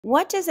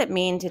What does it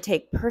mean to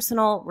take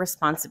personal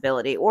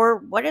responsibility, or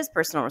what is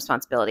personal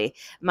responsibility?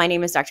 My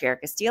name is Dr.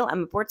 Erica Steele.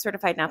 I'm a board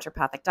certified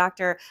naturopathic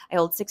doctor. I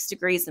hold 6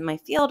 degrees in my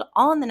field,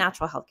 all in the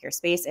natural healthcare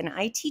space. And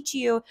I teach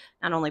you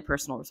not only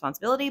personal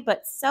responsibility,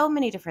 but so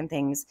many different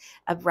things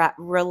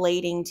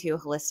relating to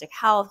holistic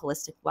health,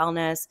 holistic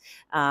wellness.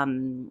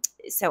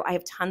 So I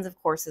have tons of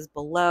courses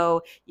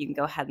below. You can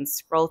go ahead and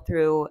scroll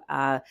through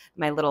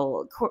my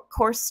little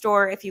course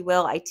store, if you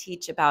will. I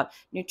teach about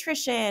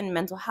nutrition,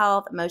 mental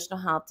health, emotional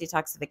health,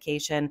 detoxification,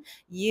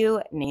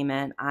 you name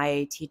it.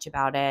 I teach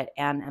about it,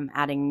 and I'm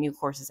adding new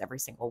courses every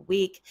single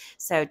week.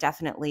 So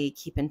definitely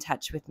keep in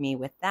touch with me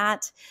with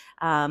that.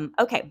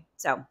 Okay,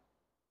 so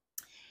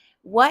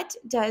what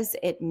does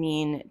it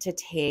mean to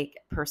take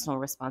personal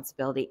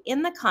responsibility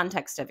in the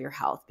context of your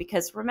health?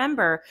 Because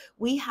remember,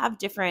 we have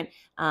different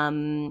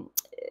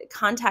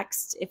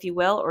contexts, if you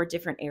will, or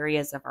different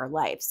areas of our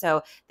life.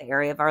 So the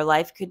area of our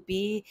life could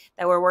be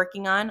that we're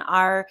working on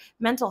our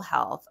mental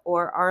health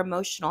or our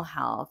emotional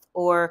health,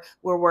 or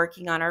we're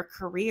working on our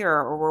career,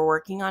 or we're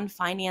working on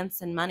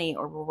finance and money,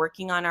 or we're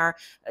working on our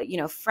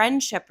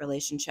friendship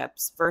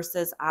relationships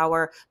versus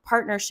our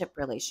partnership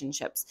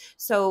relationships.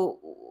 So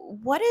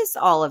what is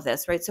all of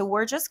this, right? So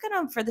we're just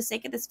going to, for the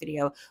sake of this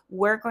video,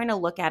 we're going to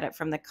look at it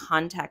from the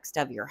context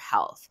of your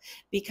health,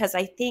 because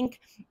I think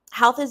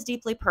health is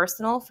deeply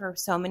personal for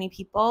so many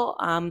people.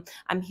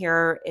 I'm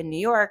here in New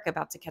York,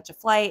 about to catch a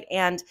flight,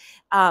 and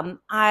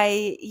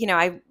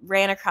I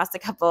ran across a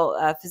couple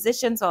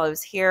physicians while I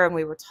was here, and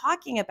we were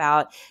talking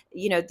about,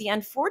 the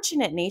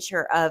unfortunate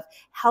nature of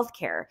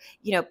healthcare.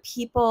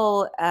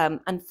 People,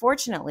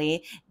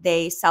 unfortunately,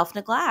 they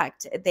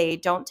self-neglect. They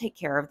don't take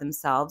care of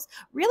themselves.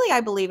 Really,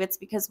 I believe it's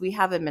because we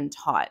haven't been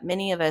taught.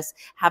 Many of us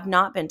have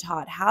not been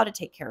taught how to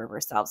take care of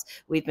ourselves.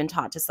 We've been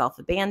taught to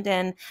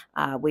self-abandon.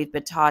 We've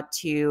been taught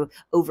to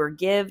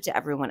overgive to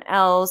everyone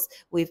else.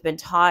 We've been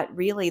taught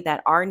really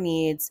that our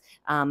needs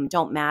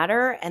don't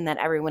matter, and that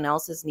everyone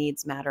else's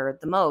needs matter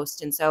the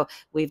most. And so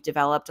we've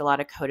developed a lot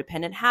of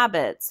codependent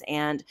habits,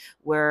 and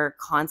we're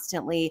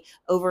constantly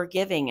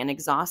overgiving and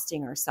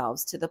exhausting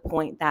ourselves to the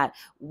point that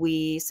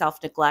we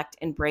self-neglect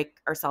and break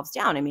ourselves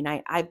down. I mean,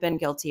 I've been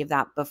guilty of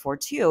that before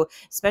too,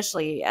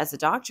 especially as a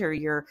doctor.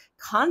 You're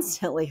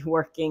constantly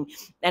working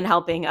and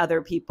helping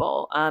other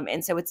people.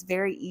 And so it's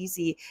very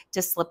easy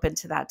to slip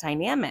into that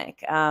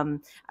dynamic.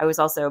 I was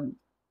also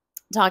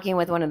talking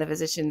with one of the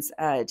physicians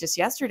just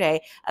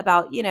yesterday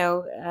about,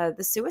 the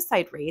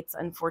suicide rates,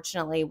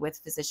 unfortunately, with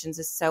physicians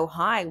is so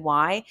high.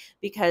 Why?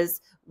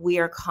 Because we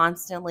are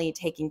constantly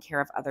taking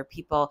care of other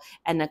people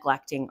and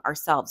neglecting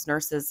ourselves.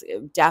 Nurses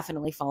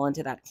definitely fall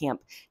into that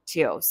camp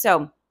too.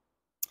 So,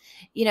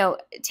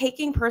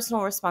 taking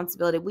personal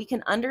responsibility, we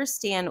can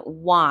understand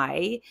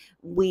why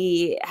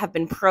we have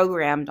been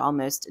programmed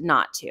almost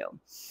not to.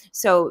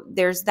 So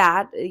there's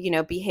that,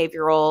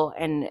 behavioral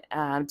and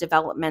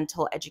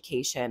developmental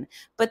education.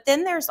 But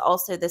then there's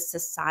also the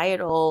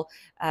societal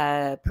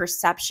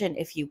perception,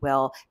 if you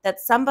will, that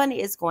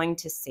somebody is going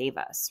to save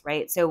us,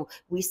 right? So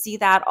we see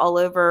that all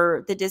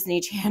over the Disney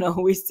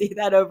Channel. We see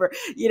that over,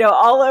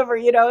 all over,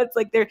 it's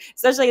like there,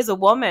 especially as a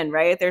woman,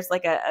 right? There's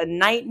like a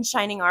knight in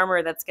shining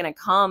armor that's going to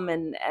come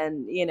and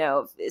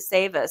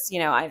save us.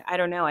 I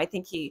don't know. I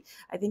think he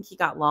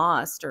got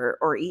lost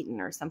or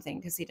eaten or something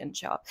because he didn't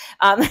show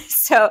up.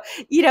 So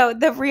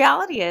the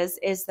reality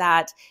is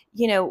that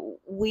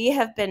we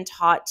have been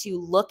taught to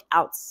look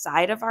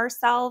outside of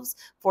ourselves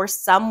for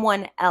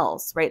someone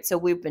else, right? So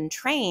we've been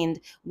trained,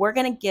 we're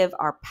going to give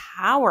our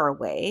power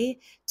away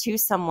to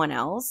someone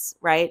else,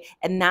 right?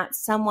 And that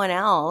someone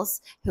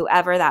else,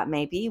 whoever that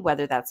may be,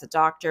 whether that's a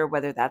doctor,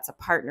 whether that's a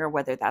partner,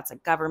 whether that's a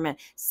government,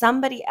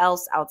 somebody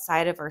else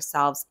outside of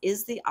ourselves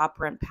is the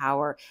operant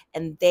power,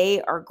 and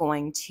they are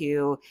going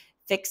to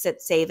fix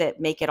it, save it,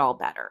 make it all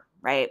better,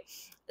 right?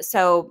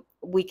 So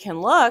we can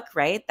look,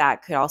 right?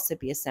 That could also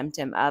be a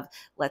symptom of,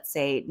 let's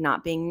say,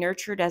 not being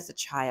nurtured as a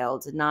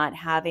child, not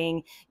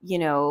having,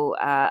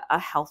 a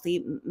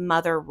healthy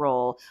mother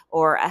role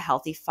or a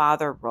healthy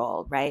father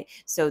role, right?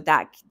 So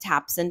that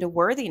taps into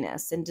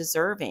worthiness and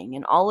deserving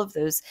and all of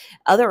those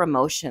other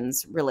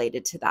emotions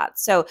related to that.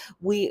 So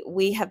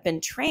we have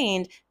been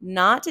trained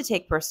not to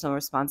take personal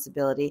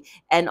responsibility,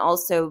 and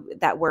also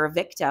that we're a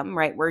victim,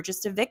 right? We're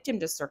just a victim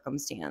to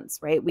circumstance,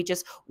 right? We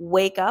just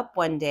wake up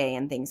one day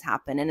and things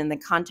happen. And in the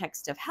context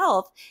of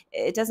health,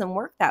 it doesn't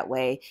work that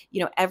way.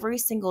 Every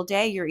single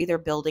day you're either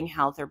building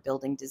health or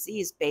building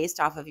disease based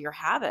off of your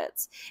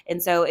habits.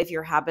 And so if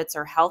your habits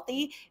are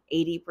healthy,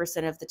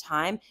 80% of the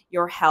time,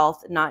 your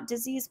health, not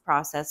disease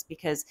process,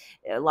 because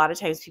a lot of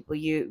times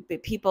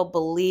people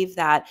believe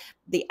that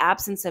the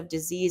absence of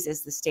disease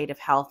is the state of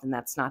health, and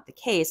that's not the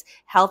case.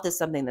 Health is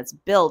something that's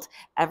built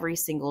every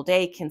single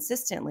day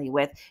consistently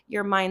with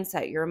your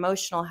mindset, your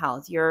emotional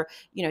health, your,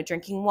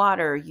 drinking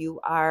water, you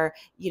are,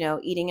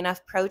 eating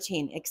enough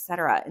protein,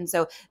 etc. And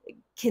so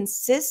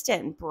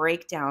consistent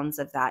breakdowns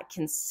of that,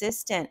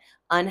 consistent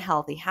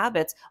unhealthy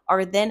habits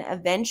are then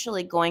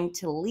eventually going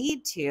to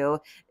lead to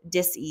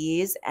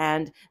dis-ease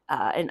and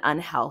an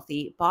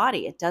unhealthy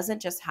body. It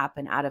doesn't just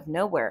happen out of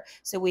nowhere.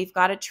 So we've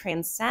got to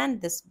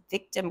transcend this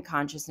victim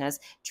consciousness,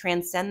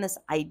 transcend this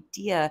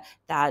idea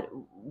that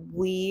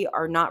we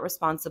are not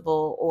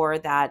responsible, or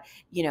that,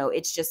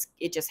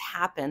 it just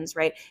happens,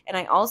 right? And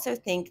I also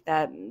think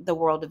that the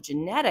world of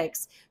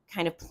genetics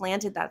kind of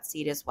planted that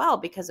seed as well,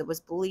 because it was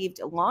believed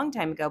a long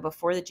time ago,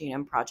 before the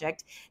Genome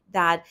Project,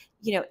 that,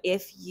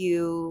 if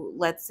you,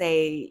 let's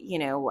say,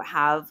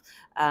 have,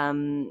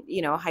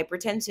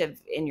 hypertensive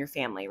in your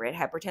family, right?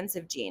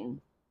 Hypertensive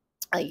gene,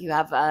 you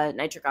have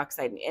nitric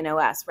oxide,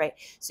 NOS, right?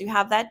 So you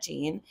have that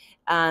gene.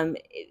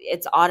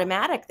 It's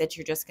automatic that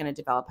you're just going to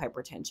develop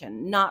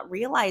hypertension, not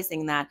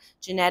realizing that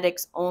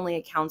genetics only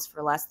accounts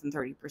for less than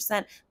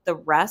 30%. The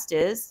rest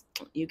is,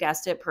 you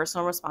guessed it,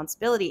 personal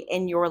responsibility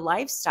in your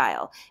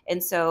lifestyle.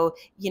 And so,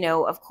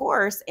 of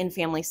course, in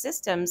family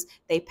systems,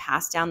 they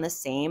pass down the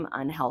same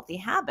unhealthy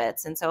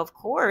habits. And so, of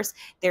course,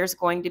 there's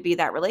going to be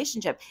that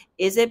relationship.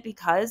 Is it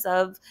because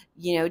of,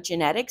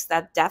 genetics?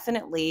 That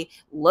definitely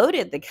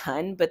loaded the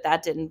gun, but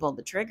that didn't pull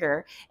the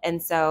trigger.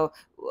 And so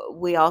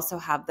we also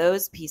have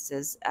those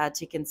pieces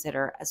to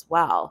consider as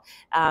well.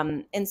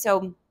 And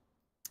so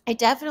I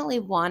definitely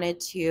wanted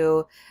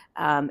to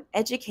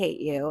educate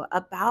you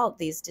about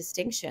these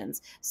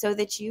distinctions so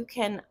that you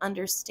can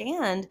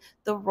understand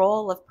the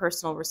role of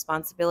personal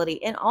responsibility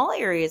in all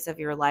areas of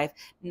your life,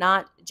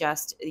 not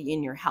just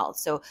in your health.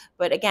 So,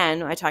 but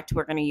again,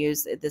 we're going to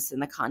use this in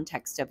the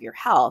context of your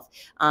health.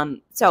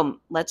 So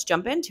let's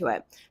jump into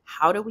it.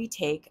 How do we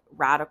take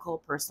radical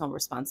personal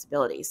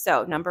responsibility?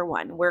 So number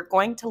one, we're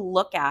going to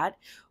look at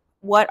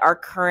what our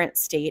current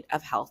state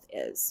of health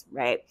is,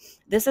 right?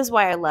 This is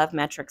why I love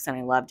metrics and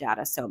I love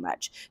data so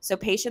much. So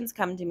patients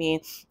come to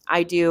me,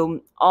 I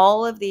do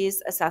all of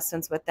these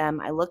assessments with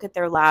them. I look at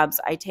their labs,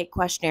 I take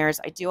questionnaires,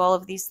 I do all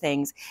of these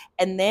things.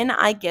 And then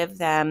I give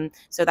them,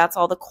 so that's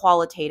all the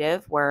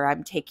qualitative, where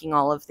I'm taking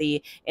all of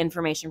the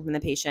information from the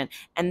patient.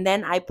 And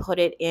then I put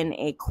it in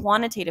a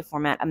quantitative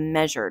format, a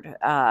measured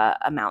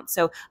amount.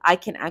 So I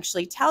can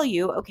actually tell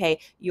you, okay,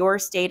 your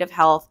state of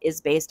health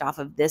is based off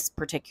of this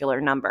particular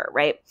number,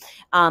 right?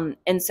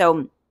 And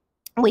so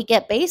we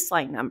get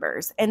baseline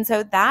numbers. And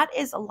so that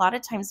is a lot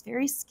of times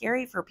very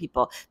scary for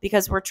people,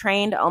 because we're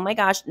trained, oh my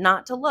gosh,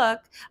 not to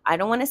look. I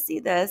don't want to see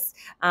this.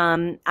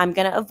 I'm going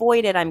to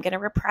avoid it. I'm going to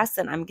repress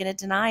it. I'm going to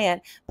deny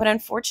it. But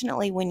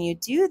unfortunately, when you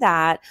do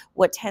that,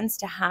 what tends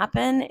to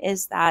happen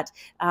is that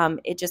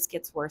it just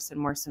gets worse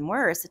and worse and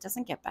worse. It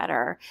doesn't get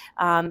better.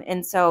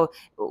 And so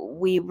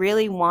we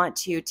really want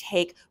to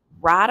take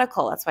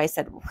radical, that's why I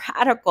said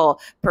radical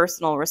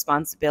personal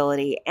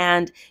responsibility,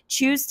 and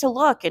choose to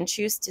look and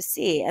choose to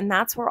see. And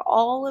that's where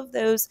all of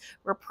those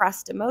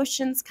repressed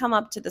emotions come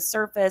up to the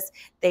surface.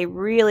 They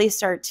really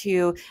start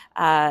to,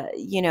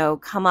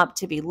 come up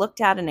to be looked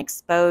at and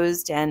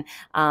exposed. And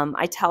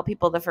I tell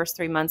people the first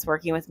 3 months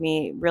working with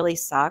me really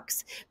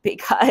sucks,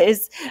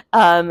 because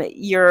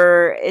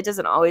it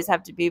doesn't always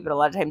have to be, but a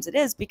lot of times it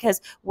is, because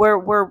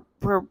we're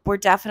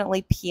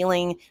definitely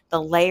peeling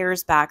the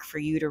layers back for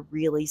you to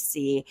really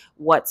see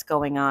what's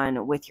going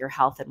on with your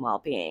health and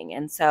well-being.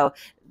 And so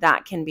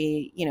that can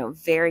be,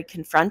 very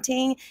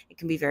confronting. It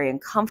can be very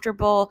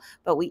uncomfortable,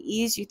 but we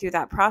ease you through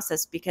that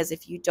process, because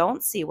if you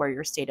don't see where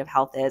your state of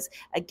health is,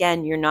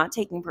 again, you're not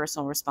taking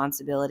personal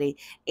responsibility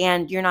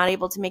and you're not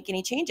able to make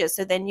any changes.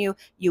 So then you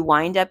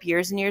wind up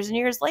years and years and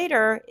years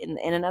later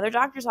in another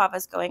doctor's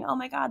office going, oh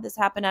my God, this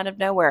happened out of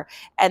nowhere.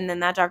 And then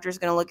that doctor's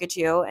going to look at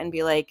you and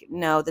be like,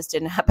 no, this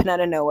didn't happen out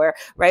of nowhere,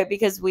 right?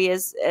 Because we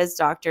as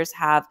doctors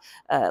have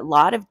a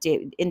lot of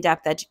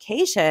in-depth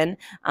education.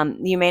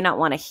 You may not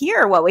want to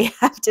hear what we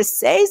have to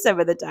say some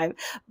of the time,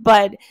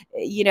 but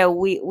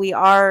we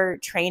are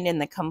trained in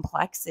the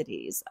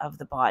complexities of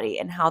the body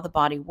and how the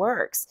body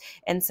works.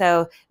 And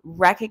so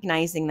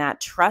recognizing that,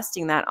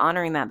 trusting that,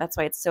 honoring that, that's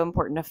why it's so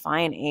important to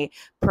find a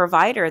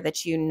provider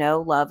that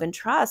love and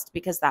trust,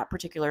 because that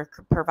particular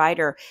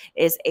provider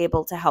is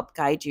able to help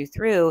guide you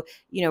through,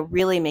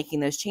 really making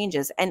those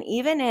changes. And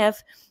even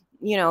if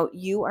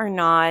you are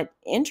not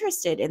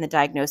interested in the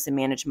diagnose and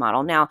manage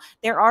model. Now,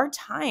 there are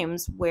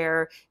times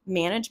where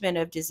management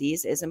of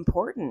disease is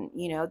important.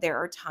 There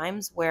are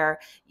times where,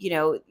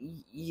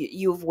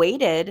 you've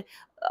waited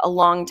a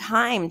long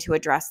time to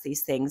address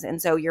these things.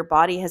 And so your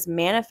body has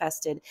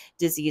manifested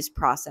disease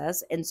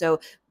process. And so,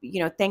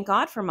 thank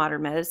God for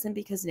modern medicine,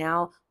 because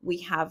now we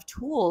have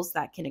tools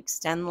that can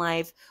extend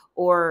life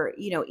or,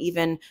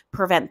 even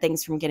prevent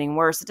things from getting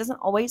worse. It doesn't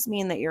always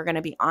mean that you're going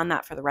to be on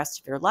that for the rest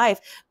of your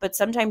life, but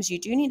sometimes you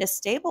do need a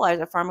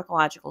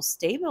pharmacological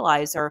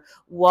stabilizer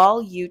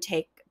while you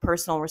take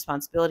personal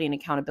responsibility and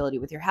accountability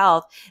with your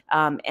health,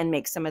 and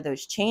make some of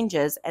those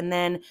changes. And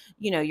then,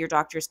 your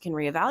doctors can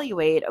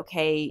reevaluate,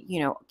 okay,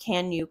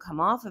 can you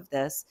come off of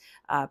this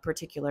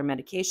particular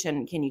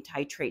medication? Can you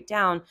titrate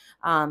down,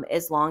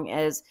 as long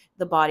as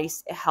the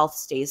body's health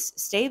stays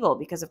stable?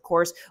 Because of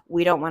course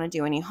we don't want to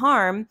do any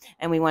harm,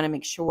 and we want to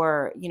make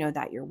sure,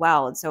 that you're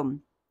well. And so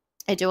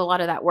I do a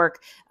lot of that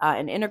work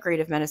in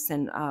integrative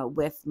medicine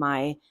with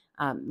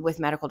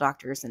medical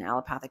doctors and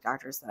allopathic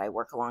doctors that I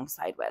work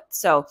alongside with.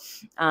 So,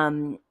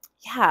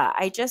 yeah,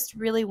 I just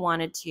really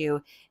wanted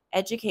to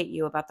educate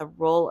you about the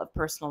role of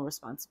personal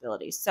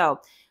responsibility.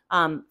 So,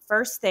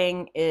 first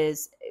thing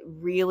is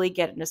really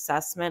get an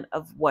assessment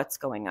of what's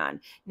going on.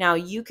 Now,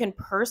 you can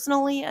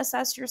personally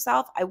assess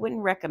yourself. I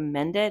wouldn't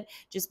recommend it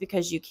just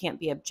because you can't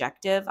be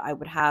objective. I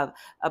would have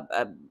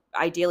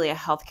ideally a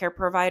healthcare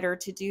provider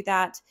to do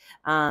that,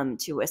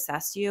 to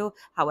assess you.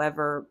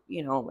 However,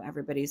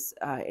 everybody's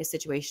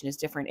situation is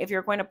different. If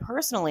you're going to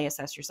personally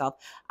assess yourself,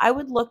 I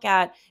would look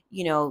at,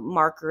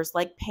 markers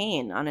like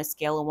pain on a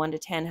scale of 1 to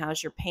 10.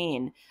 How's your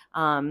pain?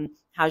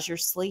 How's your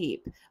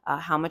sleep?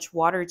 How much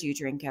water do you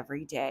drink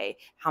every day?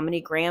 How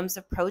many grams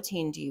of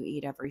protein do you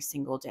eat every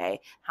single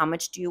day? How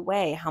much do you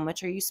weigh? How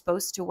much are you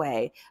supposed to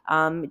weigh?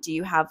 Do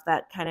you have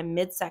that kind of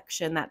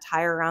midsection, that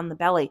tire around the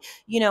belly?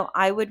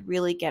 I would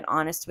really get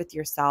honest with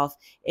yourself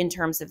in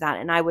terms of that.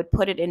 And I would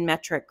put it in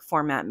metric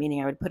format,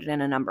 meaning I would put it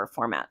in a number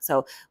format.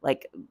 So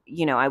like,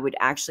 I would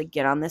actually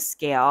get on the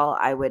scale.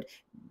 I would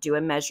do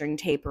a measuring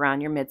tape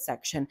around your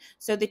midsection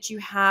so that you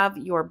have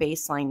your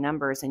baseline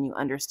numbers and you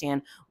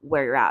understand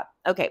where you're at.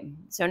 Okay,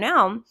 so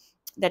now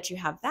that you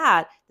have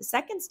that, the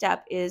second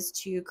step is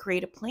to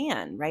create a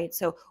plan, right?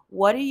 So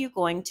what are you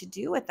going to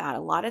do with that?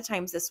 A lot of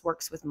times this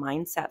works with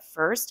mindset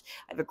first.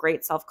 I have a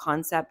great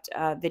self-concept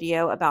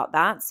video about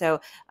that. So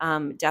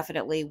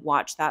definitely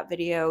watch that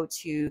video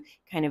to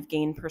kind of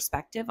gain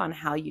perspective on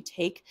how you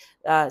take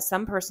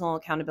some personal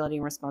accountability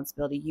and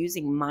responsibility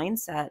using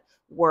mindset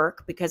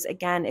work. Because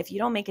again, if you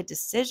don't make a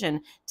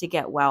decision to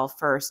get well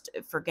first,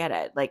 forget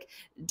it. Like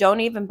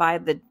don't even buy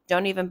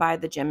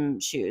the gym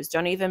shoes.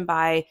 Don't even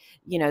buy,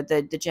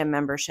 the gym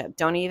membership.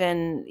 Don't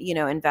even,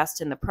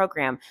 invest in the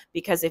program,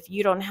 because if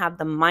you don't have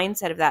the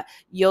mindset of that,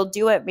 you'll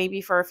do it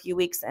maybe for a few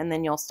weeks and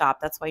then you'll stop.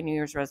 That's why New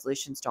Year's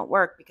resolutions don't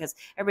work, because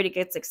everybody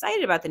gets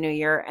excited about the new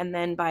year. And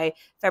then by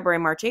February,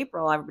 March,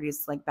 April,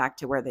 everybody's like back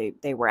to where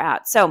they were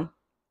at. So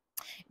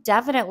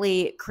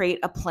definitely create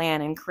a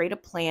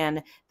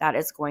plan that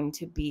is going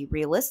to be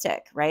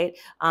realistic, right?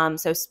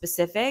 So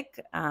specific,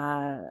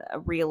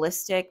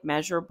 realistic,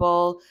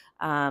 measurable,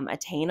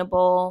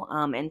 attainable,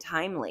 and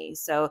timely.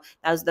 So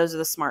those are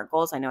the SMART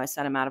goals. I know I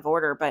set them out of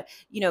order, but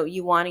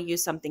you want to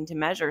use something to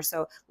measure.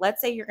 So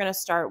let's say you're going to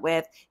start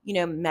with,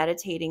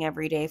 meditating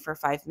every day for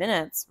 5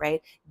 minutes,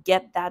 right?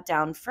 Get that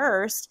down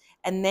first,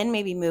 and then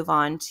maybe move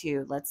on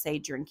to, let's say,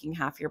 drinking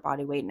half your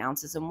body weight in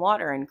ounces in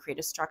water and create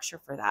a structure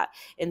for that.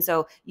 And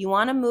so you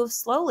want to move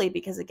slowly,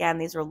 because again,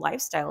 these are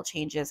lifestyle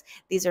changes.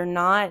 These are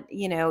not,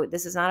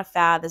 this is not a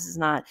fad. This is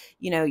not,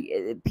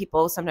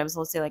 people sometimes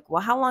will say like,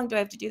 well, how long do I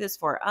have to do this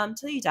for?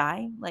 Till you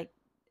die, like,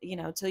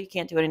 till you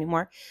can't do it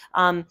anymore.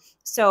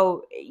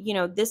 So,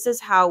 this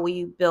is how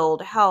we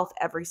build health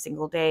every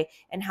single day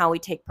and how we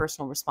take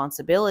personal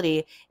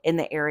responsibility in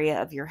the area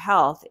of your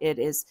health. It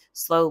is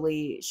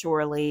slowly,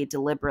 surely,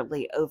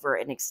 deliberately over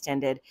an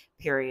extended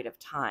period of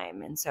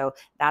time. And so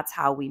that's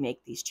how we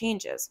make these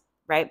changes.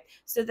 Right.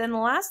 So then the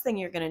last thing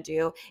you're going to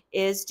do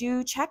is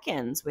do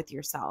check-ins with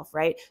yourself,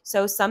 right?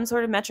 So some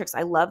sort of metrics.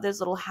 I love those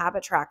little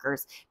habit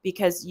trackers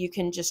because you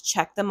can just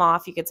check them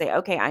off. You could say,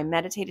 okay, I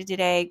meditated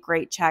today.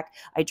 Great, check.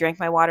 I drank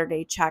my water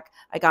today. Check.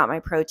 I got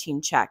my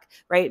protein, check,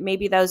 right?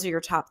 Maybe those are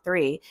your top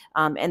three.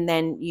 And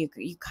then you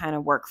kind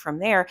of work from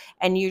there,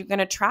 and you're going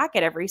to track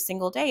it every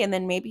single day. And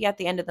then maybe at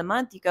the end of the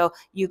month,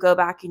 you go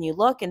back and you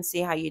look and see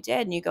how you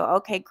did. And you go,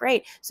 okay,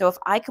 great. So if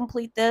I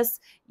complete this,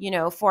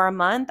 for a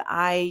month,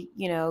 I,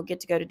 get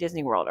to go to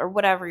Disney World or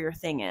whatever your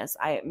thing is.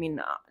 I mean,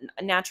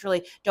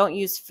 naturally, don't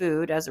use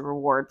food as a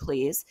reward,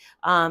 please.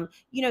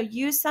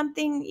 Use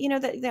something,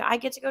 that I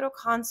get to go to a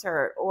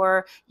concert,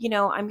 or,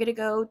 I'm going to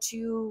go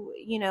to,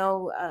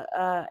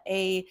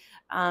 a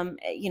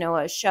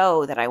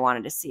show that I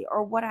wanted to see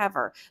or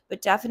whatever,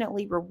 but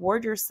definitely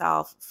reward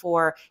yourself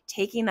for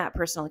taking that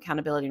personal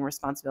accountability and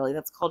responsibility.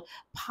 That's called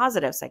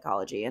positive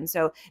psychology. And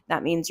so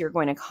that means you're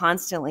going to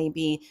constantly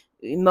be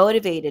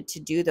motivated to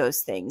do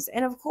those things.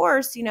 And of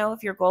course,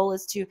 if your goal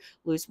is to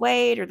lose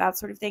weight or that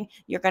sort of thing,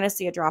 you're going to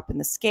see a drop in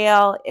the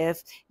scale.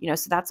 If,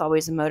 so that's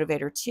always a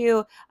motivator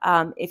too.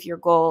 If your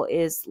goal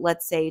is,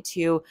 let's say,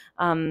 to,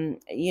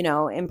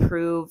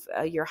 improve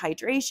your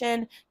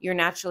hydration, you're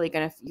naturally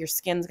your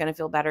skin's going to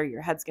feel better.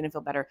 Your head's going to feel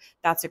better.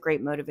 That's a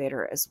great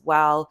motivator as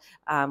well.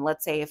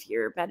 Let's say if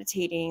you're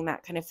meditating,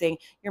 that kind of thing,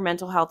 your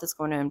mental health is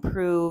going to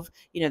improve.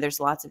 There's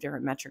lots of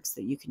different metrics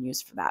that you can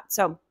use for that.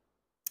 So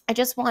I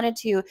just wanted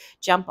to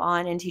jump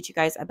on and teach you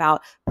guys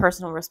about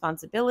personal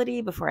responsibility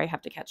before I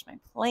have to catch my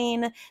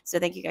plane. So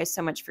thank you guys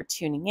so much for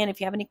tuning in. If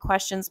you have any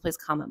questions, please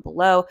comment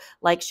below,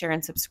 like, share,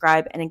 and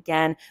subscribe. And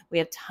again, we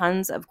have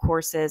tons of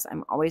courses.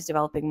 I'm always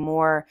developing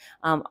more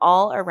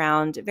all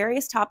around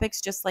various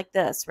topics just like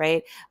this,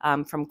 right?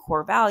 From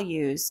core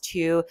values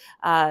to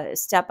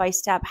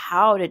step-by-step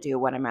how to do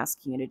what I'm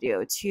asking you to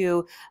do,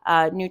 to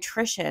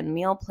nutrition,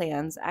 meal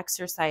plans,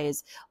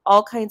 exercise,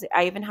 all kinds.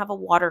 I even have a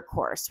water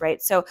course,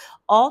 right? So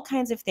all all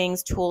kinds of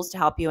things, tools to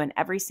help you. And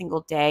every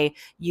single day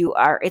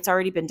it's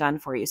already been done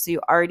for you. So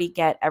you already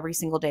get every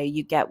single day,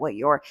 you get what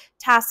your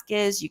task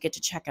is, you get to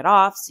check it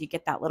off. So you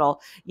get that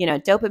little,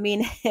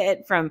 dopamine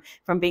hit from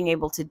being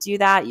able to do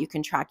that. You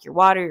can track your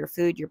water, your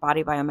food, your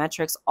body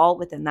biometrics, all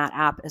within that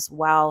app as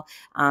well.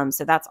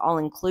 So that's all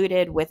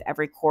included with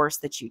every course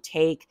that you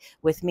take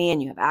with me,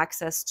 and you have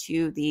access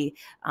to the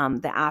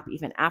app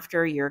even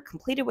after you're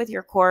completed with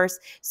your course.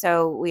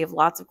 So we have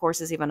lots of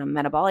courses even on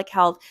metabolic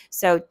health.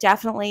 So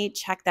definitely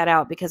check that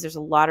out, because there's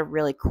a lot of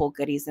really cool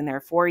goodies in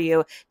there for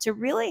you to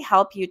really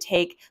help you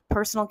take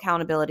personal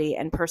accountability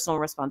and personal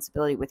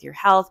responsibility with your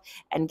health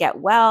and get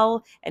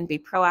well and be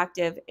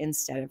proactive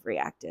instead of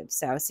reactive.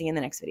 So see you in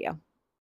the next video.